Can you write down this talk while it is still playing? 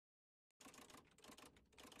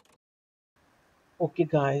Okay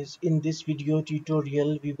guys, in this video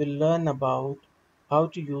tutorial we will learn about how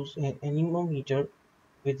to use an anemometer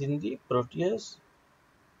within the Proteus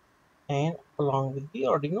and along with the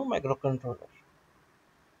Arduino microcontroller.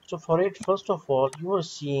 So for it, first of all, you are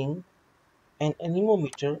seeing an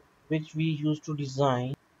anemometer which we use to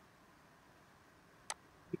design.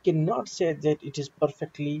 We cannot say that it is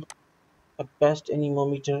perfectly a best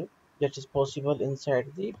anemometer that is possible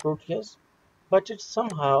inside the Proteus, but it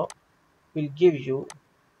somehow will give you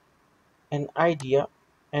an idea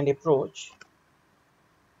and approach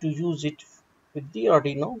to use it with the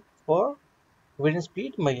Arduino for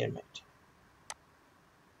windspeed measurement.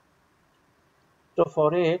 So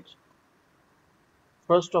for it,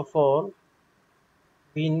 first of all,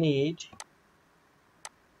 we need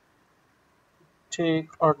to take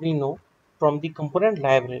Arduino from the component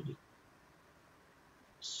library.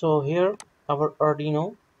 So here our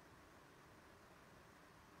Arduino,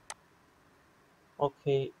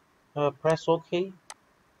 okay, press OK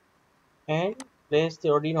and place the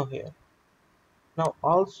Arduino here. Now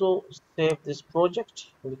also save this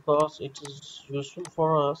project because it is useful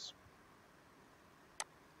for us.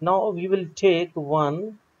 Now we will take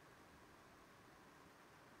one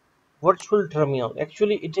virtual terminal.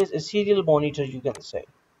 Actually it is a serial monitor, you can say.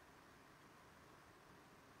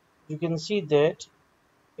 You can see that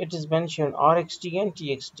it is mentioned RxD and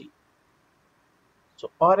TXD. So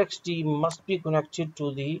RxD must be connected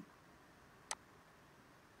to the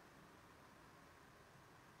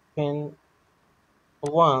pin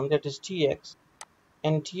 1, that is TX,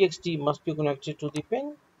 and TXD must be connected to the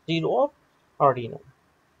pin 0 of Arduino.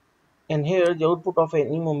 And here the output of an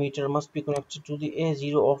anemometer must be connected to the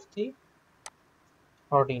A0 of the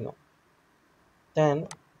Arduino. Then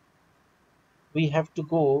we have to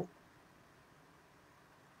go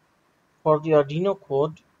for the Arduino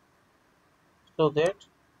code so that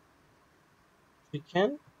we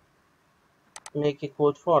can make a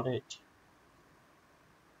code for it.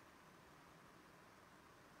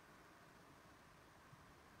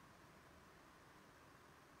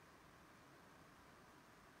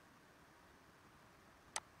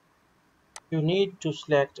 You need to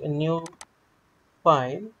select a new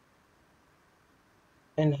file,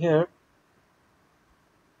 and here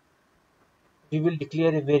we will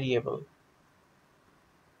declare a variable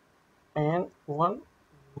and one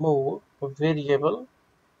more variable.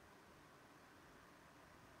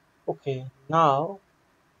 Okay, now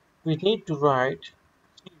we need to write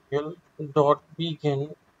serial dot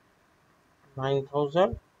begin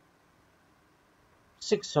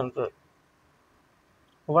 9600.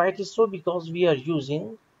 Why it is so? Because we are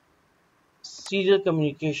using serial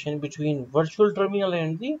communication between virtual terminal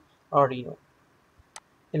and the Arduino.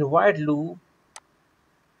 In while loop,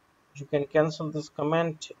 you can cancel this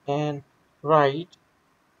comment and write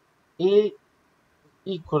a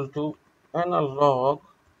equal to analog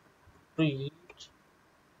read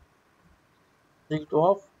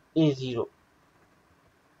of A0.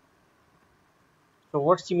 So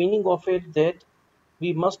what's the meaning of it? That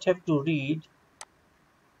we must have to read,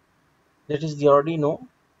 that is the Arduino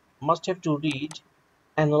must have to read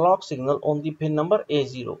analog signal on the pin number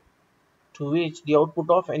A0 to which the output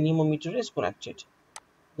of anemometer is connected.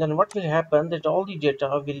 Then what will happen, that all the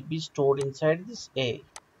data will be stored inside this A.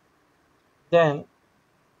 Then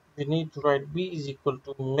we need to write B is equal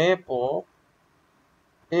to map of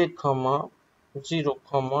A comma 0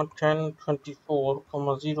 comma 1024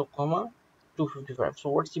 comma 0 comma 255. So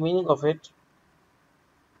what's the meaning of it?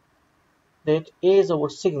 That A is our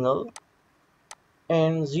signal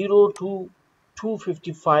and 0 to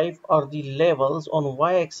 255 are the levels on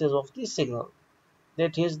y-axis of the signal.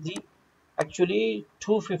 That is the actually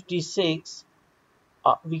 256.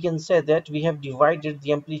 We can say that we have divided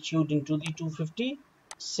the amplitude into the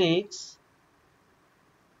 256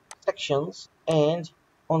 sections, and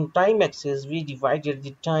on time axis we divided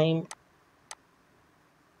the time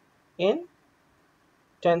in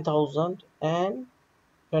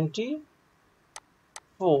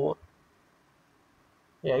 10,024.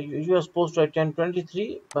 Yeah, you are supposed to write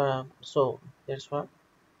 1023, so that's why.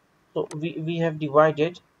 So we have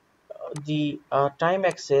divided the time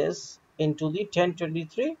axis into the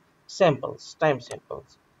 1023 samples, time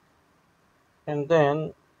samples, and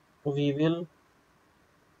then we will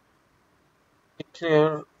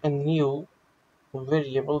declare a new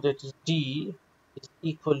variable, that is d is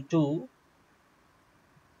equal to,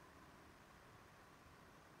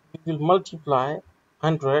 we will multiply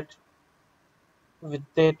 100 with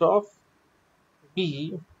that of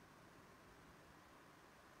b,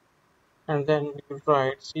 and then we will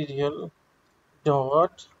write serial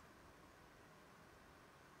dot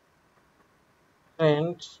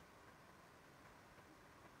trend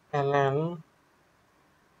ln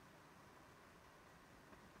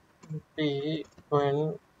p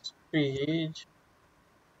when speed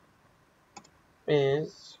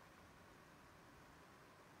is,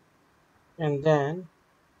 and then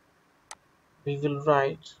we will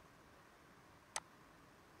write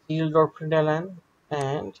cl.println,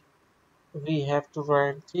 and we have to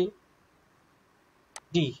write the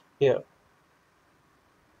d here,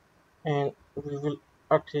 and we will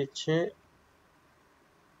attach a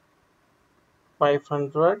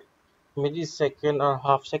 500 millisecond or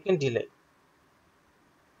half second delay.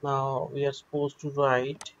 Now we are supposed to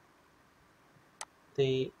write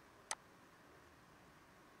the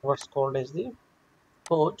what's called as the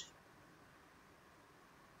code.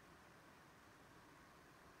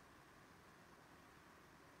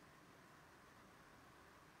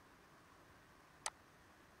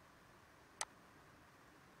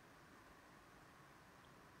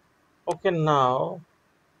 Okay, now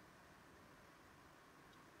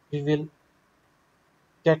we will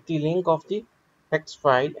get the link of the text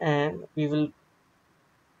file, and we will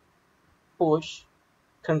push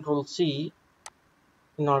Ctrl C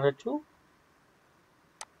in order to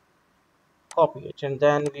copy it, and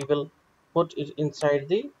then we will put it inside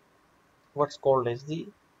the what's called as the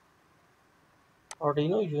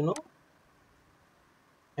Arduino Uno.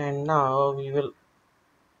 And now we will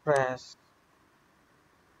press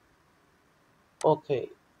OK.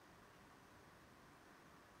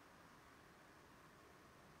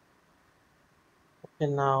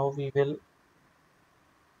 And now we will,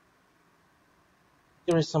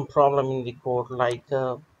 there is some problem in the code, like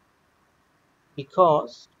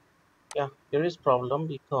because yeah, there is problem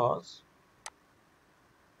because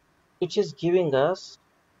it is giving us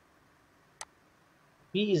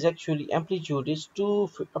B is actually amplitude is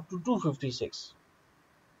up to 256.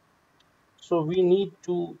 So we need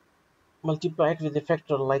to multiply it with a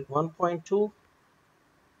factor like 1.2,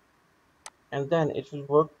 and then it will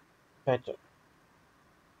work better.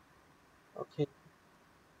 Okay,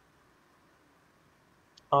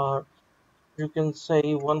 or you can say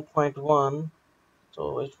 1.1,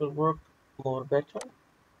 so it will work more better.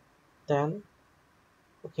 Then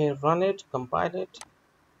okay, run it, compile it.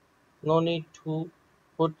 No need to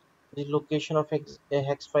put the location of a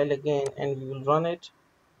hex file again, and we will run it.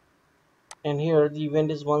 And here the wind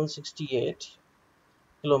is 168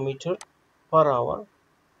 kilometer per hour.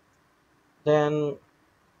 Then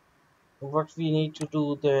what we need to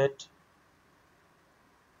do, that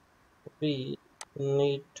we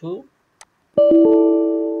need to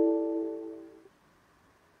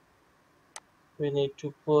we need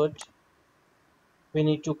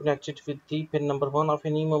to connect it with the pin number 1 of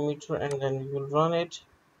an anemometer, and then we will run it.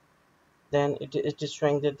 Then it is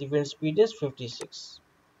showing that the wind speed is 56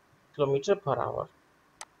 kilometer per hour.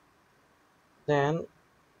 Then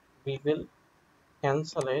we will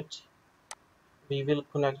cancel it. We will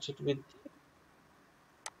connect it with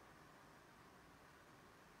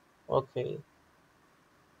okay.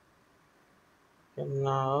 And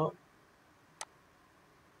now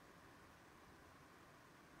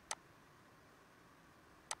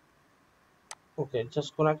okay,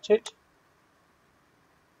 just connect it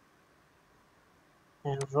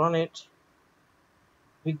and run it.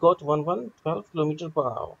 We got 1112 kilometer per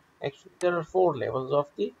hour. Actually there are 4 levels of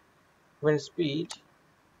the wind speed.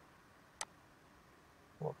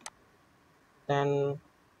 Then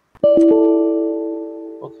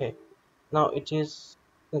okay, now it is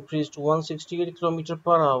increased to 168 kilometer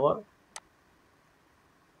per hour,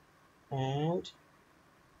 and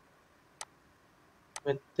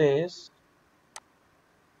with this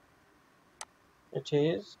it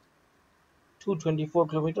is 224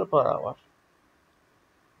 kilometer per hour.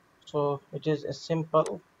 So it is a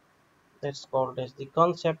simple, that's called as the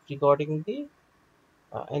concept regarding the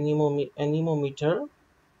anemometer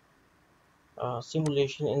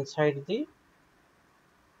simulation inside the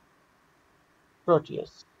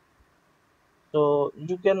proteus. So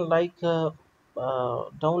you can like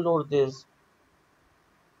download this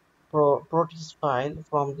proteus file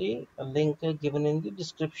from the link given in the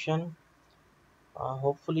description.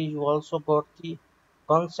 Hopefully you also got the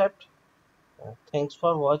concept. Thanks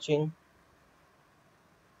for watching.